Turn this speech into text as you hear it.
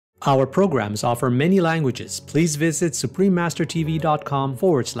Our programs offer many languages. Please visit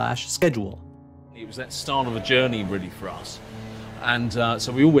suprememastertv.com/schedule. It was that start of a journey really for us. And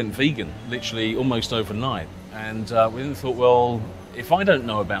so we all went vegan, literally almost overnight. And we then thought, well, if I don't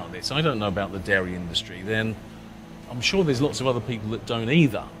know about this, I don't know about the dairy industry, then I'm sure there's lots of other people that don't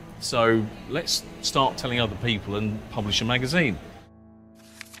either. So let's start telling other people and publish a magazine.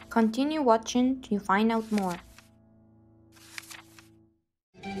 Continue watching to find out more.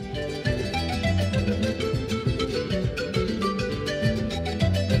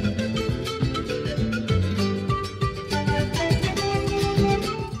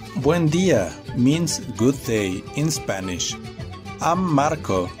 Buen día means good day in Spanish. I'm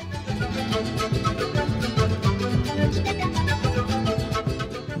Marco.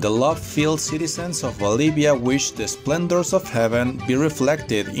 The love-filled citizens of Bolivia wish the splendors of heaven be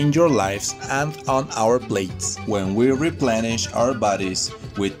reflected in your lives and on our plates when we replenish our bodies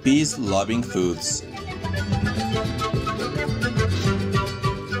with peace-loving foods.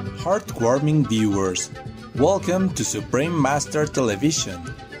 Heartwarming viewers, welcome to Supreme Master Television.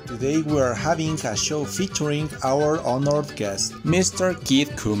 Today we are having a show featuring our honored guest, Mr.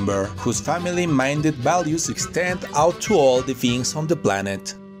 Keith Coomber, whose family-minded values extend out to all the things on the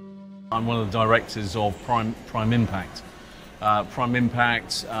planet. I'm one of the directors of Prime Impact. Prime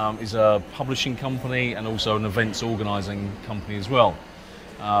Impact is a publishing company and also an events organising company as well.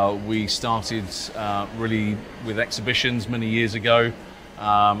 We started really with exhibitions many years ago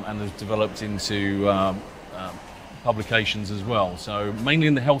and have developed into publications as well. So mainly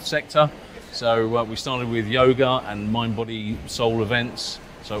in the health sector. So we started with yoga and mind, body, soul events.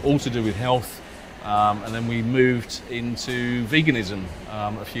 So all to do with health. And then we moved into veganism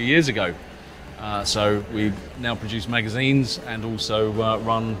a few years ago. So we now produce magazines and also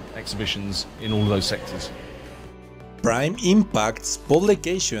run exhibitions in all of those sectors. Prime Impact's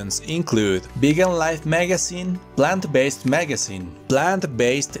publications include Vegan Life Magazine, Plant-Based Magazine,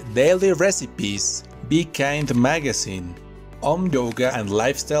 Plant-Based Daily Recipes, Be Kind Magazine, Yoga and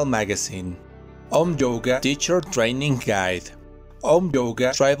Lifestyle Magazine, Yoga Teacher Training Guide,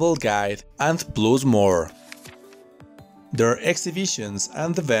 Yoga Travel Guide, and plus more. Their exhibitions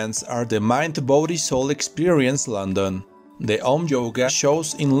and events are the Mind Body Soul Experience London, the Yoga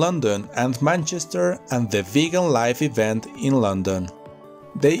shows in London and Manchester, and the Vegan Life event in London.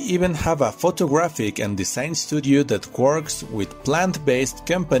 They even have a photographic and design studio that works with plant-based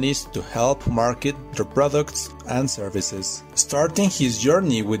companies to help market their products and services. Starting his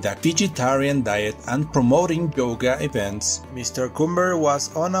journey with a vegetarian diet and promoting yoga events, Mr. Coomber was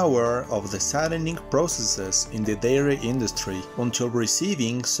unaware of the saddening processes in the dairy industry until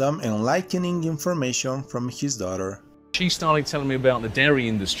receiving some enlightening information from his daughter. She started telling me about the dairy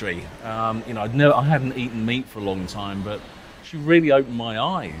industry. I hadn't eaten meat for a long time, but she really opened my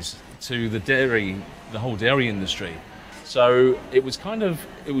eyes to the whole dairy industry. So it was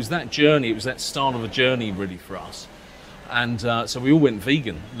that journey, it was that start of a journey really for us. And so we all went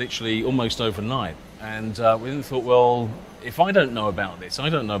vegan, literally almost overnight. And we then thought, well, if I don't know about this, I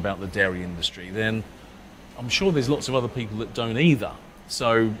don't know about the dairy industry, then I'm sure there's lots of other people that don't either.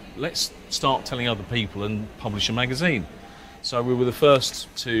 So let's start telling other people and publish a magazine. So we were the first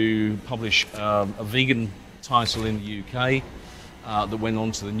to publish a vegan title in the UK that went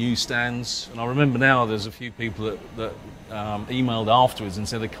on to the newsstands. And I remember now there's a few people that emailed afterwards and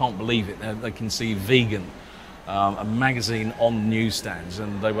said they can't believe it. They can see vegan, a magazine on newsstands,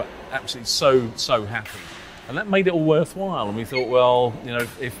 and they were absolutely so happy. And that made it all worthwhile. And we thought, well,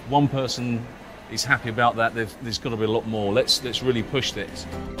 if one person is happy about that, there's got to be a lot more. Let's really push this.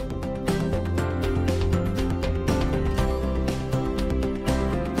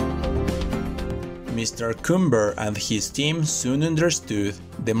 Mr. Coomber and his team soon understood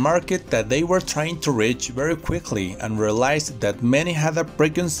the market that they were trying to reach very quickly and realized that many had a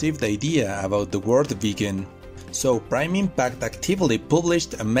preconceived idea about the word vegan. So Prime Impact actively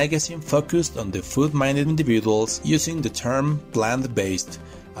published a magazine focused on the food-minded individuals using the term plant-based,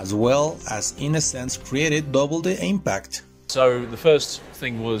 as well as in a sense created double the impact. So the first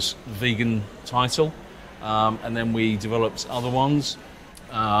thing was vegan title, and then we developed other ones.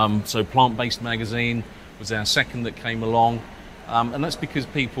 So Plant-Based Magazine was our second that came along, and that's because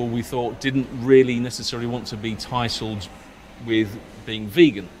people, we thought, didn't really necessarily want to be titled with being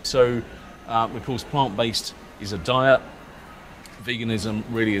vegan. So of course plant-based is a diet, veganism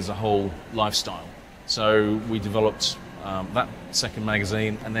really is a whole lifestyle. So we developed that second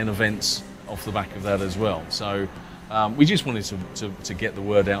magazine and then events off the back of that as well. So we just wanted to get the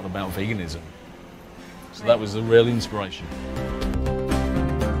word out about veganism. So that was the real inspiration.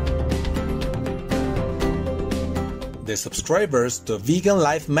 The subscribers to Vegan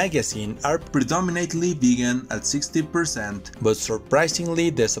Life magazine are predominantly vegan at 60%, but surprisingly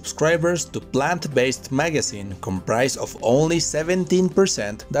the subscribers to plant-based magazine comprise of only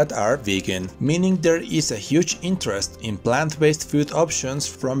 17% that are vegan, meaning there is a huge interest in plant-based food options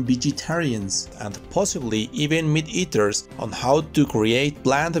from vegetarians and possibly even meat eaters on how to create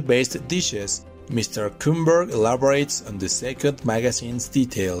plant-based dishes. Mr. Coomber elaborates on the second magazine's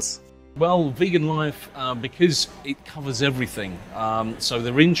details. Well, Vegan Life, because it covers everything, so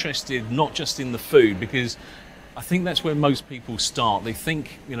they're interested not just in the food, because I think that's where most people start. They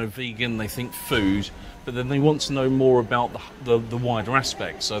think, vegan, they think food, but then they want to know more about the wider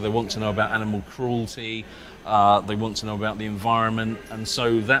aspects. So they want to know about animal cruelty, they want to know about the environment, and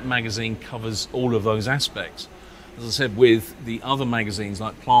so that magazine covers all of those aspects. As I said, with the other magazines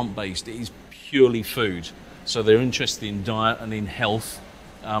like plant-based, it is purely food, so they're interested in diet and in health.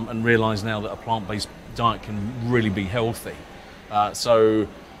 And realise now that a plant-based diet can really be healthy. So,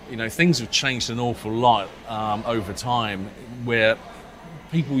 things have changed an awful lot over time, where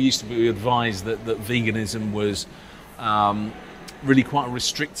people used to be advised that veganism was really quite a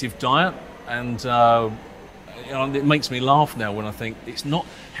restrictive diet, and it makes me laugh now when I think it's not.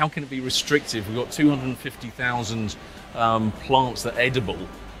 How can it be restrictive? We've got 250,000 plants that are edible.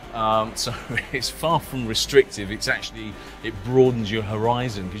 So it's far from restrictive. It broadens your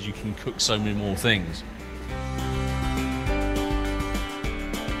horizon because you can cook so many more things.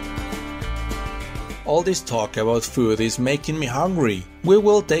 All this talk about food is making me hungry. We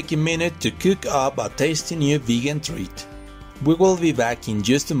will take a minute to cook up a tasty new vegan treat. We will be back in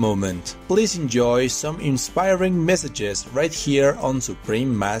just a moment. Please enjoy some inspiring messages right here on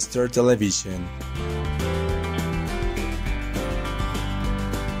Supreme Master Television.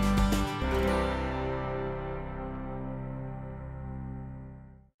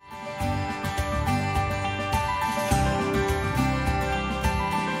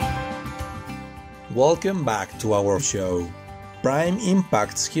 Welcome back to our show. Prime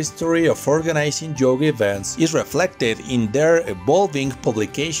Impact's history of organizing yoga events is reflected in their evolving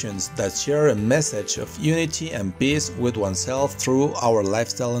publications that share a message of unity and peace with oneself through our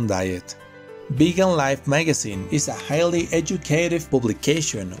lifestyle and diet. Vegan Life magazine is a highly educative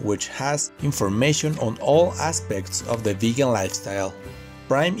publication which has information on all aspects of the vegan lifestyle.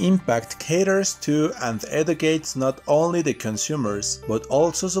 Prime Impact caters to and educates not only the consumers, but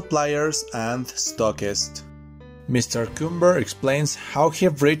also suppliers and stockists. Mr. Coomber explains how he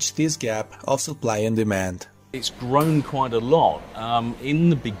bridged this gap of supply and demand. It's grown quite a lot. In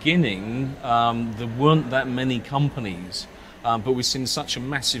the beginning, there weren't that many companies, but we've seen such a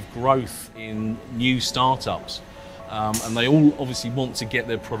massive growth in new startups, and they all obviously want to get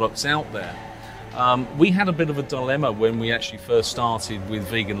their products out there. We had a bit of a dilemma when we actually first started with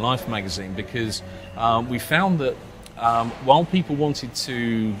Vegan Life magazine, because we found that while people wanted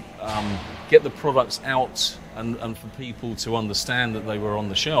to get the products out and for people to understand that they were on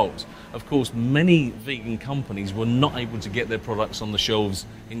the shelves, of course many vegan companies were not able to get their products on the shelves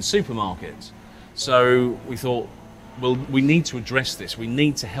in supermarkets. So we thought, well, we need to address this. We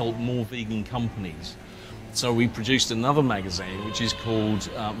need to help more vegan companies. So we produced another magazine which is called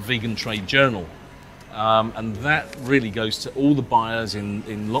Vegan Trade Journal. And that really goes to all the buyers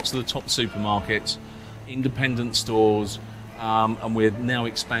in lots of the top supermarkets, independent stores, and we're now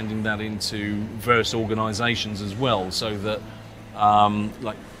expanding that into various organisations as well, so that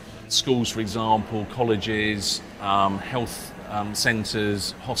like schools, for example, colleges, health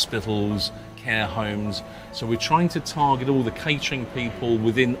centres, hospitals, care homes. So we're trying to target all the catering people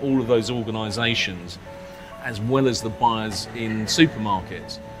within all of those organisations, as well as the buyers in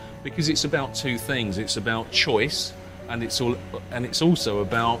supermarkets. Because it's about two things. It's about choice, and it's also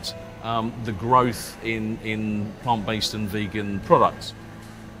about the growth in plant-based and vegan products.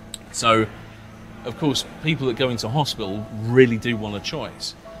 So, of course, people that go into hospital really do want a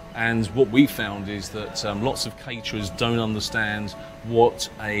choice. And what we found is that lots of caterers don't understand what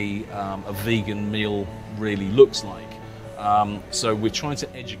a vegan meal really looks like. So we're trying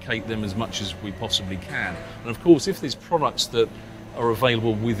to educate them as much as we possibly can. And of course, if there's products that are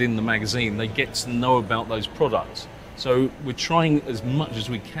available within the magazine, they get to know about those products. So we're trying as much as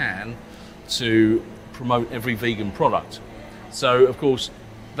we can to promote every vegan product. So of course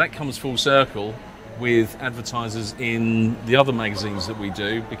that comes full circle with advertisers in the other magazines that we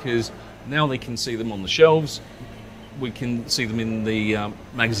do, because now they can see them on the shelves, we can see them in the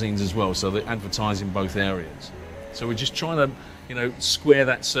magazines as well, so they advertise in both areas. So we're just trying to square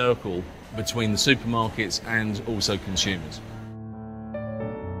that circle between the supermarkets and also consumers.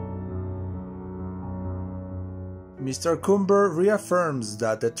 Mr. Coomber reaffirms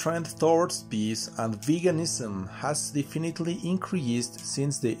that the trend towards peace and veganism has definitely increased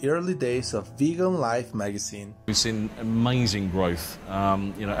since the early days of Vegan Life magazine. We've seen amazing growth,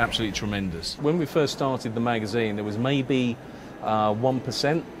 absolutely tremendous. When we first started the magazine, there was maybe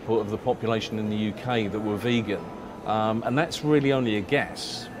 1% of the population in the UK that were vegan, and that's really only a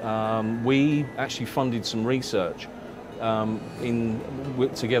guess. We actually funded some research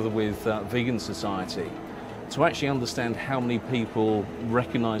together with Vegan Society to actually understand how many people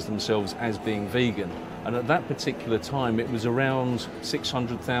recognise themselves as being vegan. And at that particular time, it was around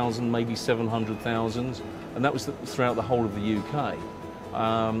 600,000, maybe 700,000, and that was throughout the whole of the UK.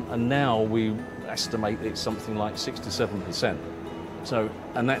 And now we estimate it's something like 6 to 7%. So,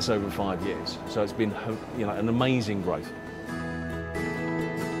 and that's over 5 years. So it's been, an amazing growth.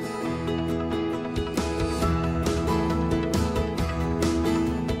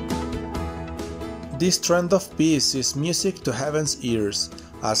 This trend of peace is music to heaven's ears,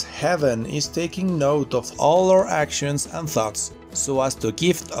 as heaven is taking note of all our actions and thoughts, so as to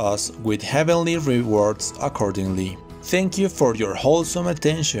gift us with heavenly rewards accordingly. Thank you for your wholesome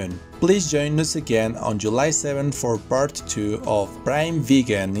attention. Please join us again on July 7 for part 2 of Prime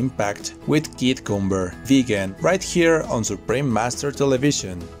Vegan Impact with Keith Coomber, vegan, right here on Supreme Master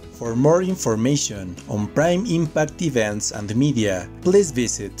Television. For more information on Prime Impact events and media, please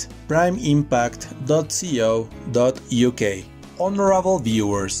visit primeimpact.co.uk. Honorable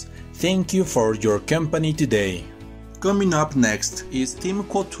viewers, thank you for your company today. Coming up next is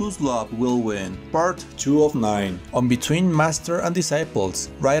p1o2's Love Will Win, part 2 of 9, on Between Master and Disciples,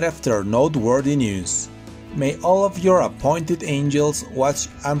 right after noteworthy news. May all of your appointed angels watch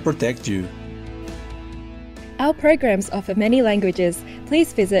and protect you. Our programs offer many languages.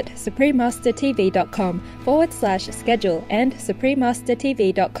 Please visit suprememastertv.com/schedule and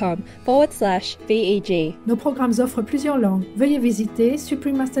suprememastertv.com/VEG. Nos programmes offrent plusieurs langues. Veuillez visiter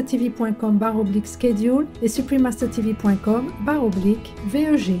suprememastertv.com/schedule et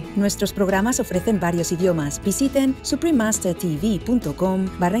suprememastertv.com/VEG. Nuestros programas ofrecen varios idiomas. Visiten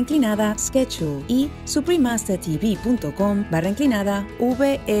suprememastertv.com/schedule y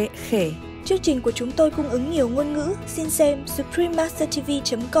suprememastertv.com/VEG. Chương trình của chúng tôi cung ứng nhiều ngôn ngữ. Xin xem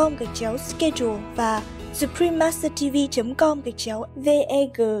suprememastertv.com/schedule và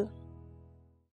suprememastertv.com/VEG.